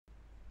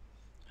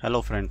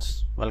Hello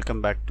friends,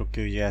 welcome back to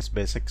QGIS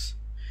Basics.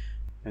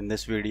 In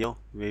this video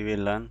we will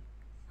learn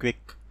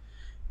quick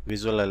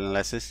visual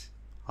analysis,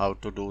 how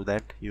to do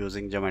that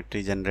using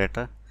geometry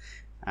generator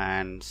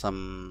and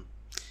some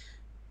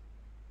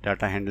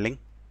data handling.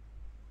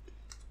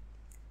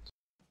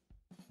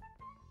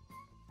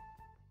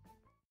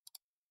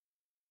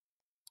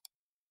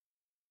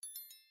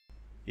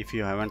 If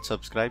you haven't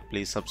subscribed,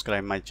 please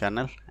subscribe my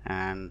channel,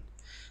 and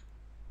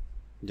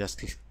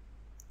just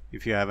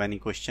if you have any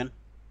question,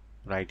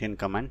 write in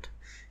comment.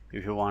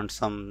 If you want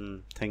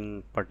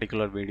something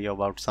particular video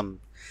about some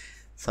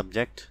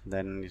subject,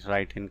 then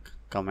write in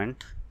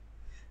comment.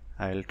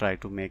 I will try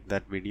to make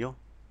that video,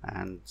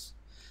 and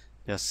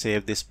just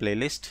save this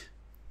playlist.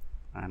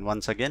 And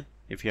once again,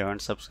 if you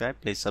haven't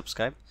subscribed, please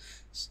subscribe.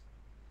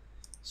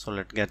 So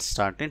let's get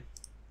started.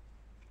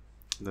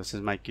 This is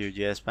my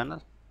QGIS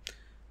panel.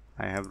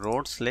 I have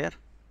roads layer.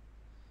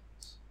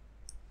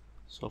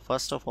 So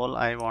first of all,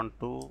 I want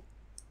to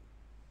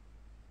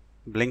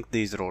blink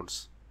these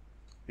roads.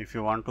 If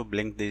you want to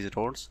blink these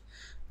roads,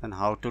 then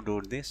how to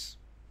do this,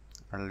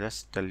 I'll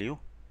just tell you.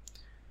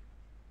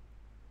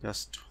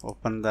 Just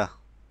open the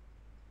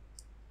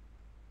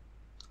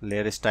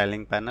layer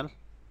styling panel,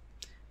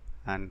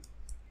 and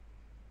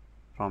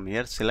from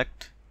here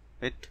select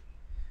it.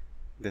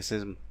 This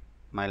is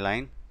my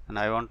line, and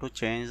I want to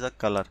change the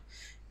color.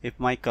 If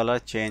my color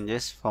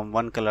changes from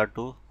one color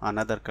to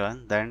another color,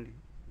 then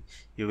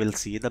you will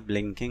see the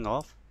blinking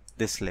of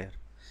this layer.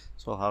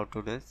 So how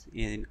to do this?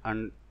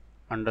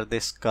 Under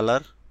this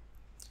color,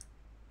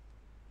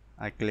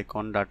 I click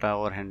on data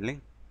overhandling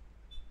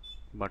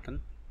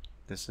button.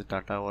 This is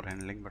data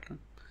overhandling button.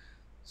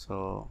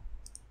 So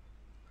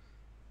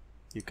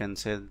you can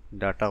say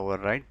data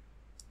override.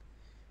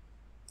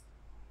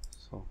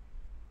 So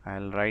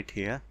I'll write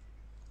here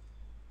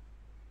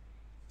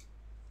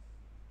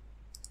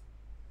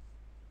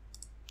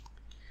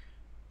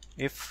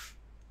if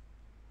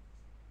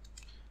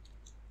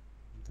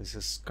this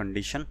is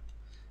condition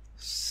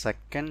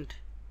second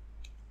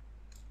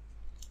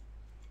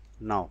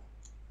now,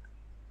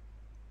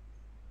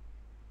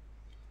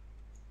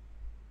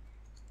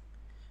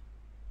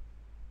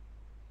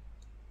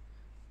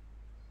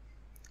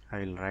 I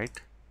will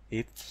write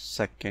if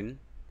second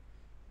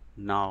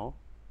now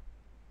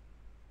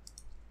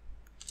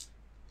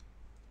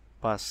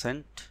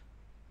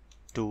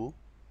 %2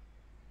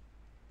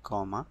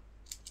 comma,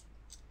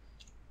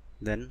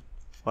 then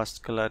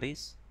first color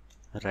is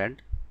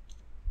red,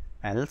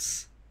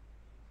 else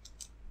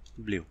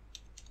blue.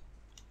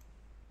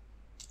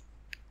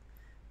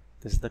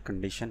 This is the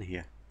condition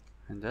here,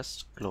 and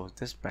just close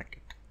this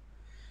bracket,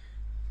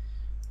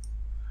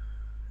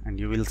 and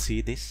you will see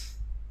this.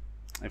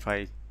 If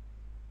I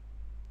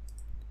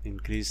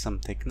increase some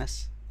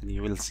thickness, then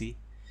you will see.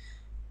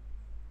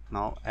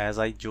 Now as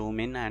I zoom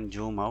in and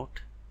zoom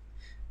out,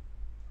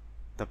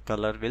 the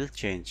color will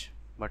change.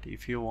 But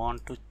if you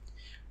want to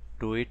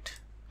do it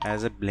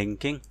as a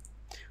blinking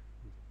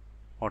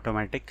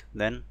automatic,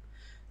 then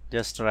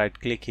just right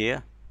click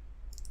here,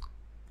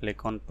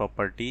 click on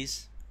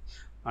properties,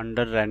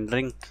 under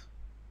rendering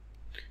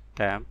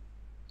tab,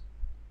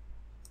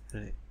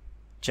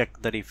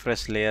 check the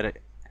refresh layer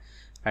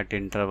at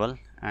interval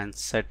and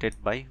set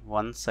it by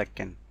 1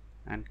 second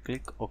and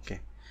click OK.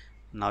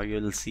 Now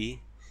you will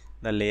see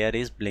the layer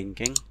is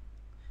blinking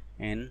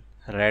in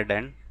red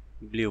and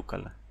blue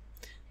color.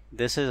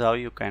 This is how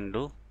you can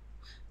do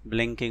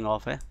blinking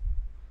of a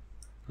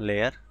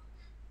layer.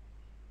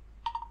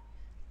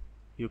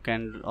 You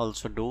can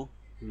also do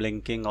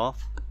blinking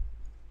of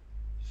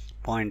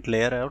point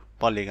layer or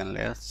polygon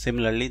layer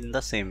similarly in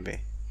the same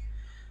way.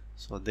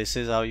 So this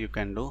is how you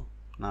can do.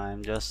 Now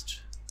I'm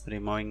just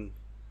removing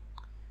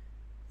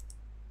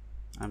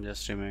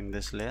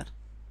this layer.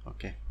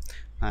 Okay,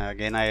 now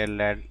again I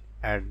will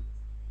add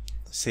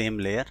the same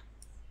layer.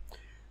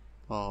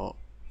 So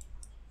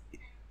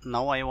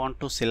now I want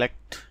to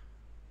select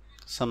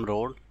some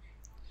road.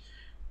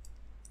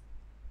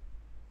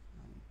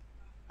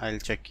 I'll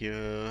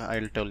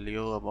tell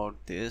you about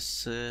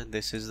this.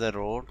 This is the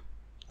road,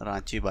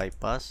 Ranchi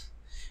bypass,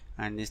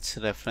 and its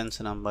reference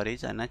number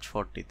is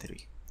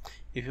NH43.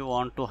 If you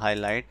want to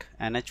highlight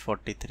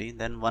NH43,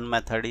 then one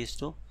method is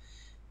to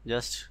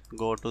just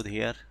go to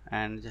here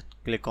and just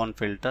click on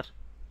filter.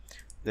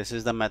 This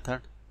is the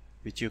method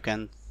which you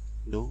can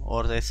do,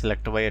 or a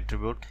select by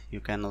attribute you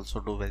can also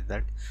do with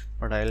that,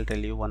 but I will tell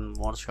you one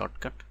more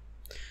shortcut.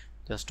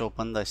 Just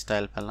open the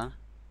style panel,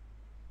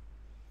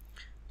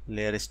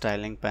 layer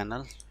styling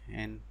panel.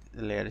 In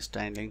layer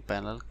styling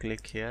panel,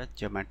 click here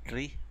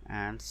geometry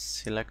and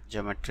select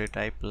geometry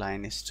type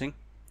line string.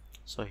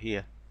 So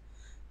here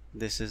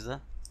this is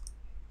the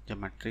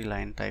geometry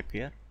line type.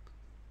 Here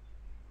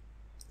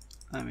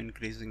I'm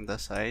increasing the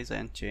size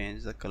and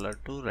change the color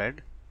to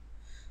red.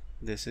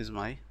 This is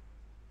my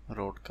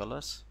road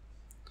colors.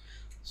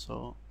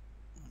 So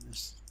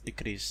just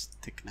decrease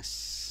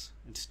thickness,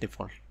 it's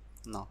default.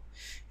 Now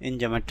in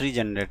geometry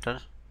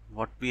generator,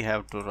 what we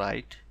have to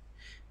write,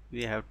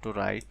 we have to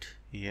write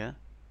here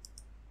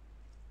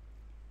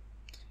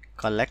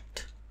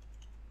collect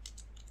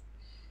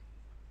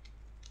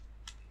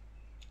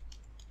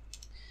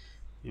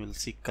you will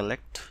see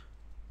collect,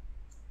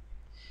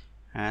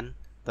 and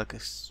the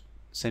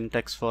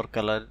syntax for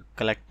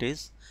collect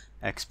is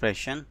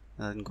expression,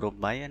 then group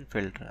by, and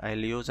filter. I'll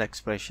use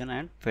expression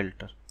and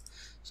filter.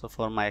 So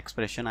for my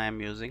expression I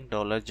am using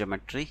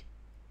 $geometry.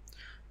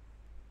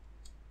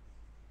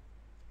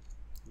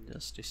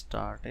 Just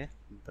start a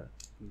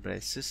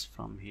braces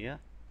from here.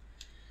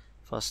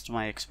 First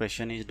my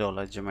expression is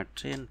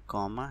 $geometry and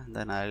comma,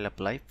 then I'll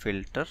apply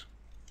filter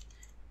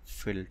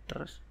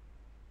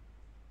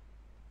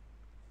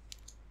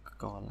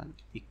colon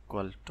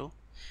equal to,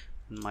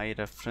 my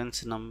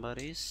reference number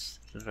is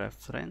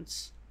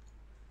reference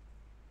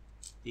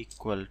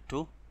equal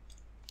to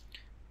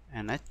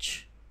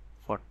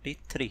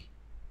NH43.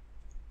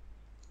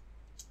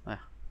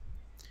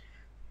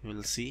 You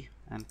will see,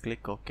 and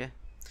click OK.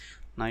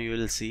 Now you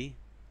will see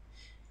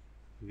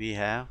we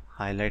have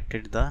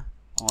highlighted the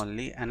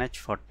only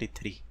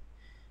NH43.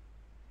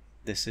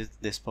 This is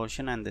this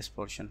portion and this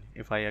portion.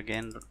 If I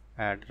again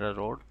add the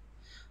road,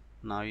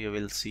 now you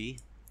will see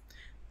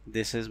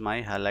this is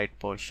my highlight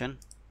portion.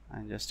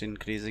 I'm just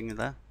increasing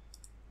the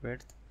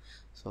width.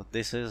 So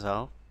this is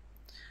how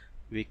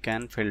we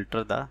can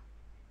filter the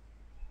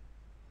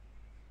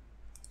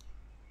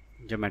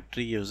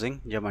geometry using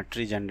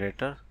geometry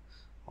generator,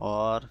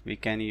 or we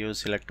can use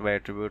select by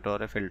attribute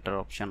or a filter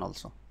option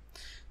also.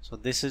 So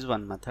this is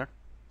one method.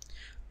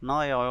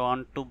 Now I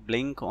want to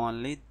blink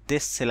only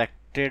this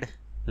selected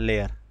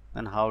layer.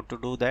 Then how to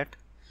do that?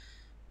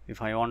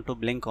 If I want to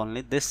blink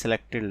only this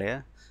selected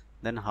layer,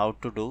 then how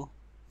to do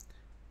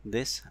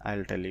this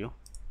I'll tell you.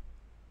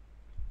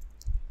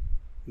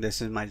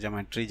 This is my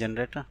geometry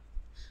generator.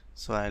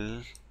 So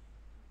I'll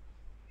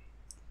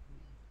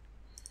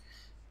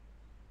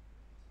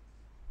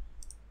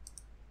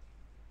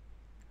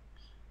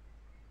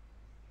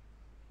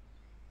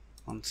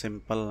on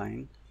simple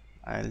line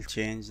I'll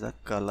change the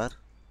color.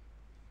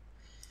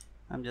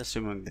 I'm just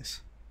removing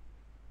this.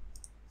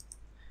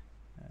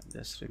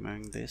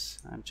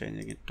 I'm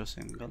changing it to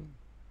single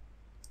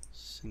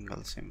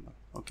symbol.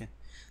 Okay,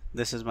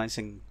 this is my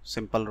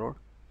simple road.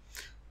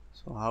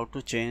 So how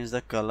to change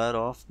the color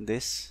of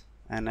this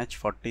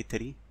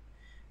NH43?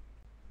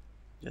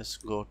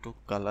 Just go to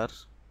color,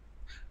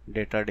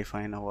 data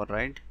define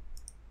override,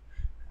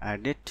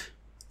 add it,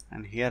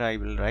 and here I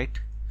will write,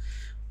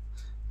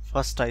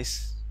 first I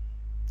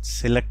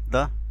select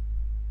the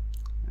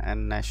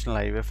National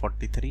Highway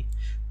 43,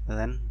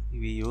 then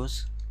we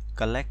use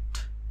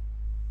collect,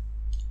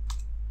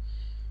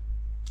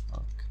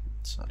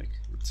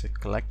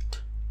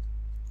 collect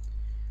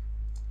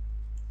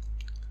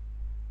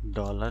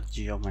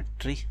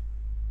 $geometry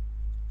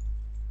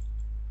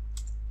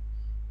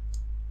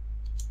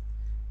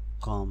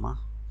comma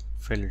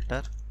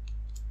filter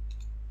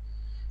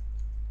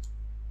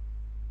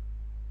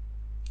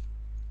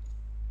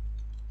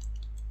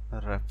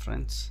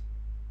reference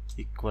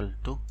equal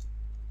to,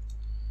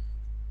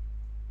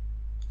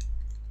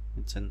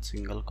 it's in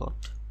single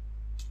quote,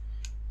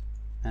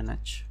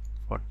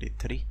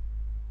 NH43.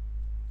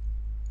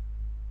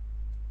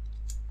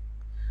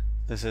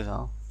 This is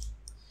how.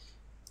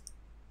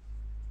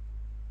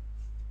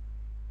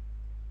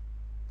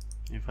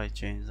 If I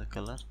change the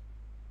color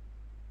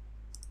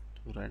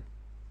to red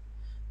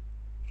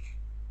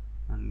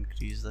and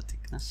increase the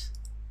thickness,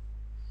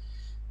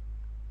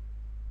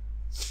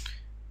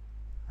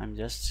 I'm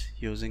just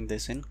using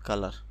this in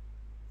color.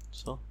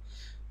 So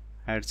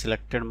I had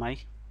selected my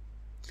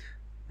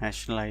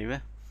National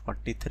Highway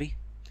 43,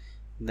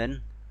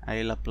 then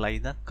I will apply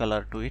the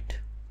color to it.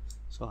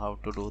 So how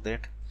to do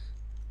that?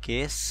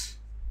 Case,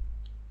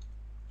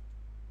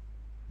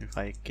 if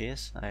I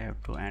case, I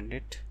have to end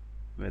it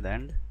with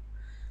end.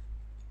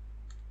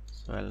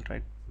 So I'll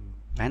write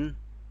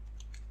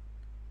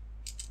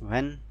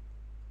when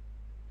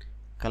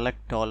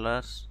collect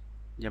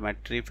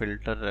 $geometry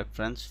filter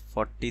reference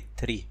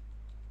 43,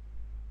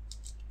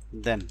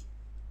 then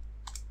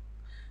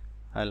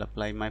I'll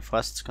apply my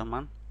first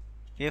command.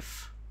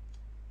 If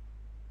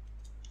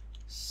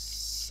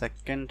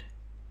second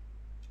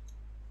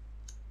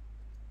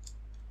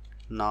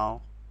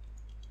now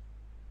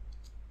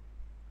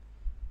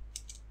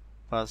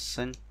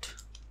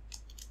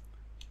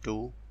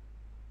 %2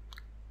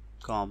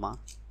 comma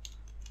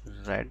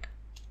red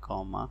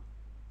comma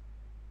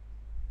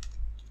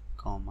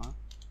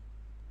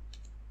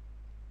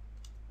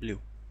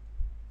blue.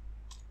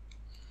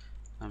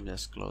 I'm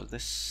just close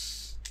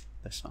this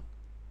one.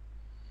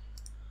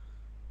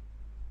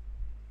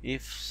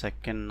 If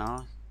second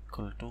now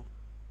equal to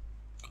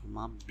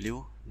comma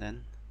blue,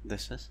 then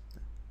this is.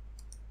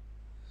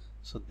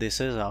 So this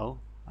is how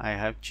I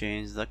have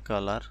changed the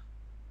color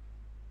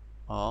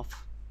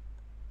of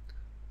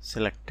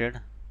selected.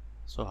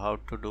 So how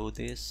to do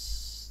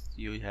this?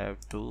 You have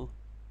to,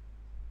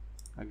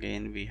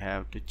 again we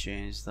have to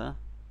change the,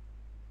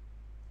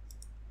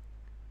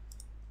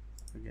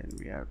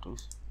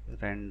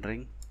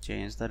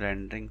 change the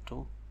rendering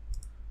to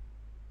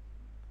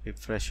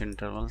refresh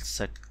interval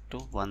set to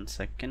 1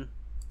 second.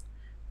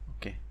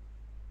 Okay,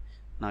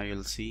 now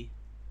you'll see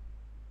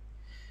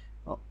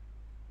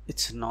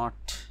it's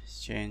not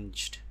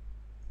changed.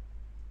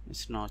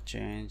 It's not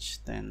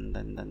changed. Then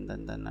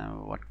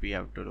what we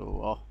have to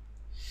do? Oh,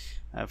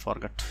 I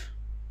forgot.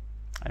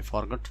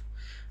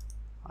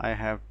 I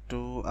have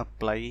to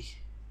apply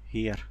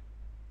here.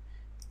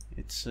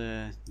 It's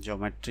a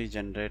geometry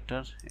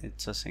generator,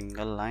 it's a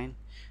single line,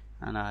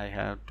 and I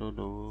have to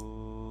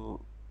do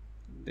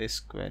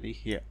this query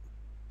here.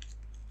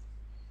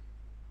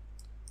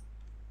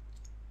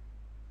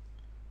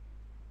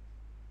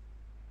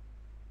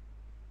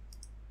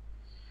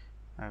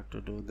 I have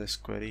to do this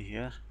query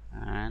here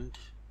and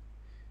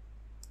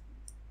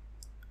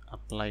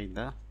apply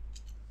the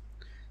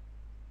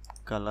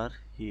color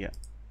here.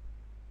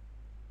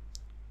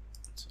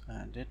 Let's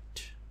add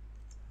it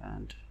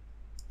and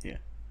here.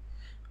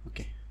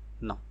 Okay,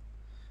 now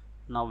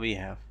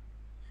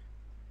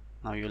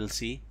you will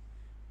see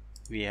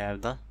we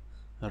have the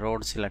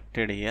road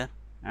selected here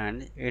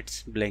and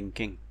it's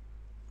blinking.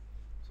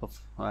 So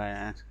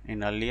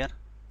in earlier,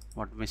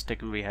 what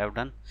mistake we have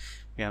done,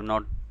 we have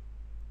not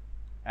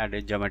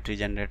added geometry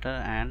generator,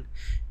 and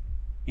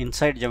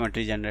inside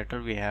geometry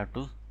generator we have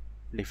to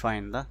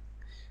define the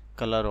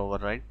color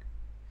override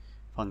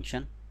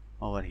function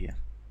over here.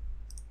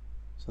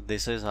 So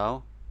this is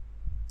how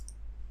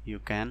you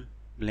can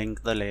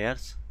blink the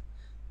layers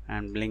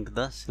and blink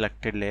the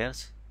selected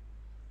layers.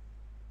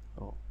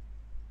 So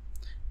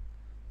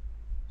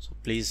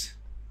please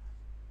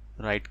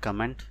write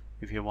comment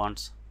if you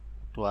want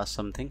to ask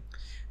something,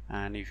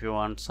 and if you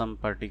want some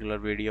particular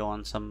video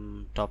on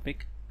some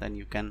topic, then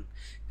you can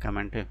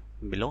comment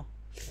below,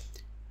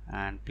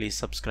 and please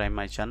subscribe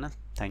my channel.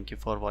 Thank you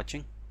for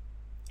watching.